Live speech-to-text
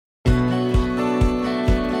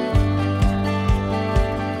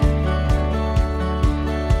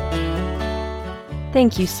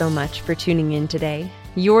Thank you so much for tuning in today.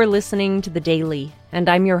 You're listening to The Daily, and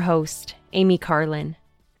I'm your host, Amy Carlin.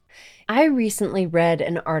 I recently read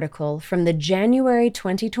an article from the January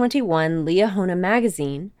 2021 Liahona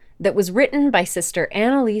magazine that was written by Sister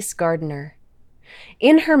Annalise Gardner.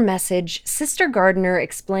 In her message, Sister Gardner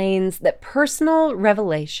explains that personal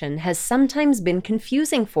revelation has sometimes been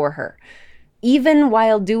confusing for her. Even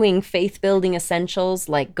while doing faith-building essentials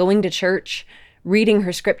like going to church, reading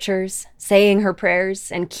her scriptures, saying her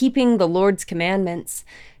prayers, and keeping the Lord's commandments,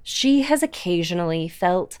 she has occasionally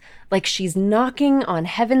felt like she's knocking on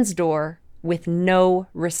heaven's door with no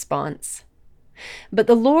response. But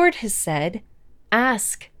the Lord has said,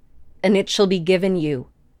 "Ask, and it shall be given you.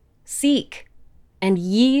 Seek, and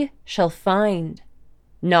ye shall find.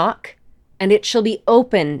 Knock, and it shall be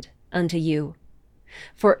opened unto you.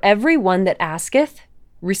 For every one that asketh,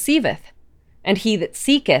 receiveth, and he that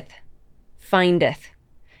seeketh, findeth,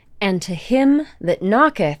 and to him that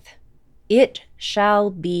knocketh, it shall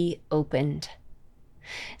be opened."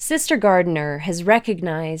 Sister Gardner has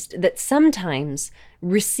recognized that sometimes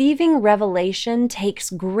receiving revelation takes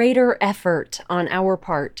greater effort on our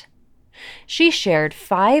part. She shared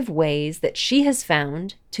 5 ways that she has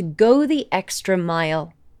found to go the extra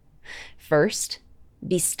mile. First,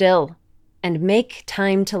 be still and make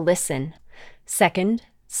time to listen. Second,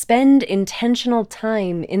 spend intentional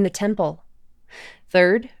time in the temple.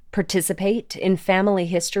 Third, participate in family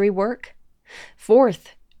history work.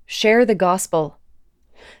 Fourth, share the gospel.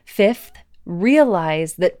 Fifth,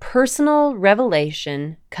 realize that personal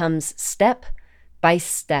revelation comes step by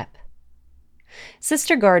step.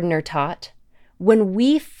 Sister Gardner taught, when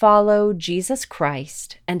we follow Jesus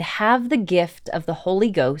Christ and have the gift of the Holy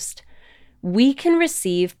Ghost, we can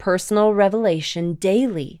receive personal revelation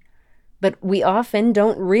daily, but we often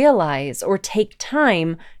don't realize or take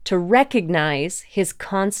time to recognize His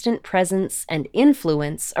constant presence and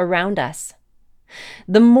influence around us.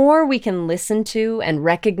 The more we can listen to and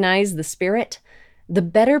recognize the Spirit, the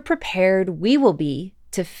better prepared we will be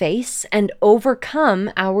to face and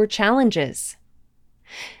overcome our challenges.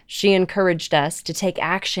 She encouraged us to take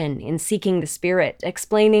action in seeking the Spirit,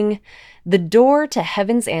 explaining, "The door to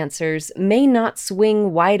heaven's answers may not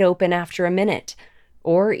swing wide open after a minute,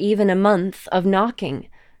 or even a month of knocking,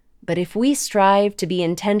 but if we strive to be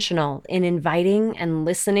intentional in inviting and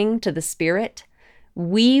listening to the Spirit,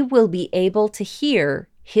 we will be able to hear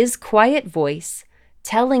His quiet voice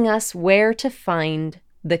telling us where to find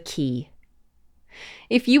the key."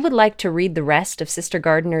 If you would like to read the rest of Sister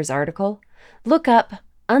Gardner's article, look up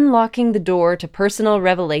Unlocking the Door to Personal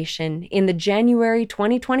Revelation in the January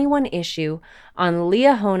 2021 issue on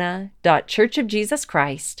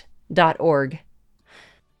liahona.churchofjesuschrist.org.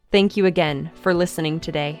 Thank you again for listening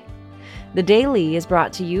today. The Daily is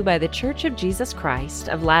brought to you by the Church of Jesus Christ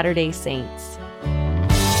of Latter-day Saints.